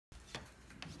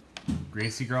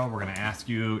Gracie girl, we're going to ask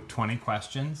you 20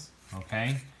 questions,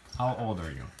 okay? How old are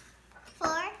you?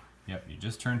 4. Yep, you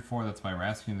just turned 4, that's why we're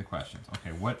asking you the questions.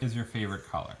 Okay, what is your favorite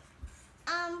color?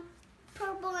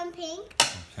 Purple and pink.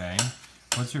 Okay.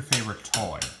 What's your favorite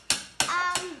toy?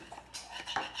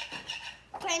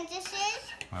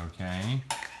 Princesses. Okay.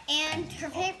 And her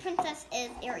favorite princess is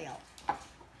Ariel.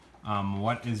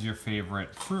 What is your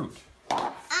favorite fruit?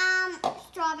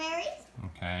 Strawberries.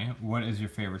 Okay. What is your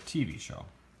favorite TV show?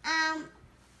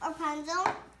 Rapunzel.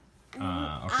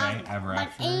 Okay. Ever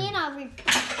After? And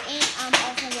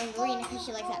also Wolverine because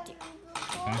she likes that too.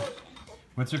 Okay.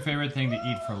 What's your favorite thing to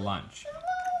eat for lunch?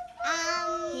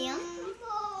 Ham.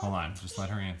 Hold on, just let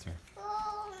her answer.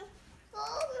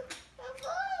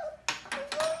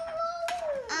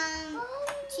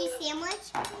 Cheese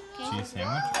sandwich. Okay. Cheese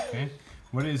sandwich. Okay.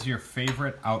 What is your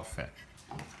favorite outfit?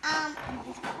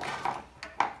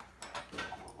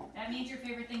 That means your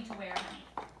favorite thing to wear, honey.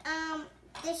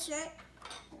 This shirt.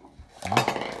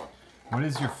 Okay. What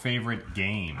is your favorite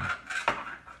game?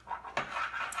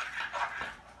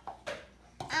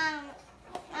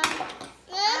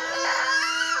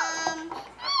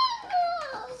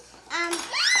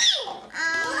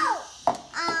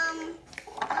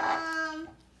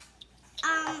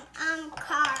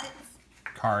 Cards.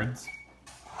 Cards.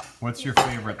 What's your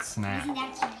favorite snack?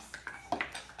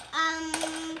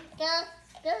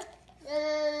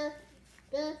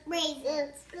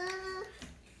 Raisins.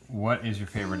 What is your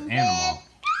favorite animal?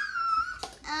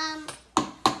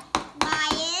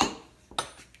 Lion.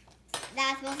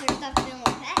 That's most of your stuff doing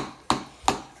with pet.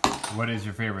 What is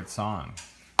your favorite song?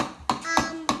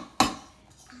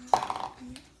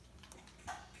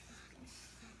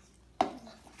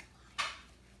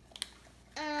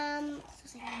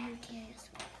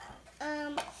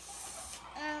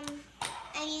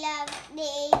 I love the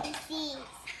ABCs.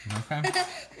 Okay.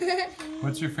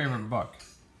 What's your favorite book?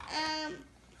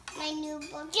 My new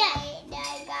book that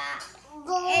I got.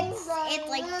 It's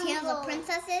like Tales of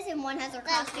Princesses, and one has her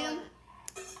costume.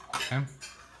 Okay.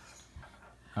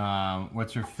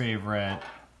 What's your favorite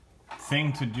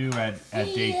thing to do at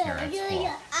daycare at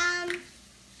school?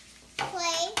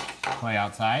 Play. Play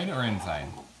outside or inside?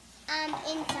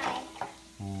 Inside.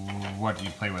 What do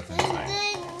you play with inside?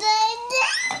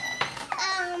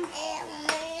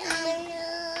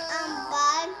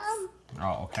 Bugs.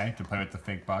 Oh, okay. To play with the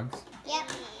fake bugs?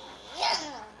 Yep.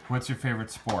 What's your favorite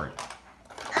sport?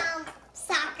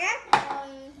 Soccer.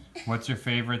 What's your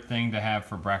favorite thing to have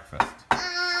for breakfast?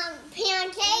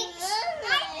 Pancakes.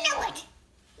 I knew it.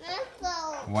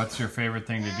 What's your favorite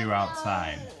thing to do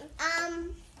outside?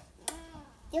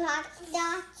 Do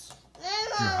hopscotch.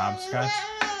 Do hopscotch?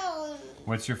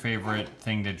 What's your favorite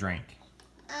thing to drink?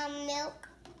 Milk.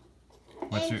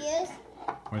 What's and your juice.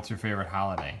 What's your favorite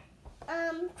holiday?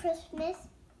 Christmas.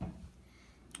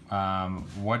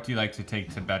 What do you like to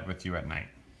take to bed with you at night?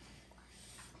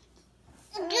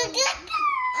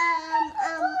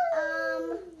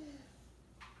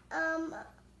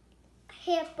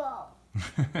 Hippo.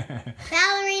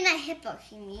 Ballerina hippo,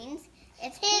 she means.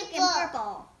 It's pink and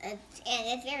purple. And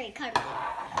it's very cuddly.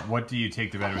 What do you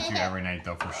take to bed with you every night,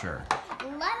 though, for sure?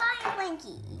 Lila and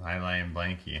Blanky. Lila and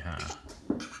Blanky,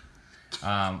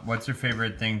 huh? What's your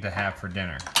favorite thing to have for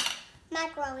dinner?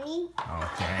 Macaroni.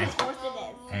 Okay. Of course it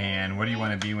is. And what do you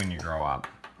want to be when you grow up?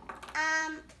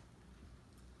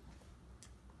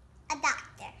 A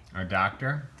doctor. A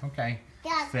doctor? Okay.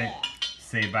 Doctor.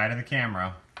 Say bye to the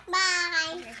camera.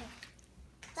 Bye.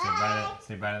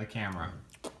 Say bye to the camera.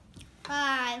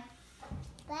 Bye.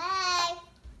 Bye.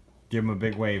 Give him a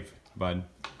big wave, bud.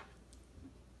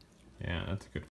 Yeah, that's a good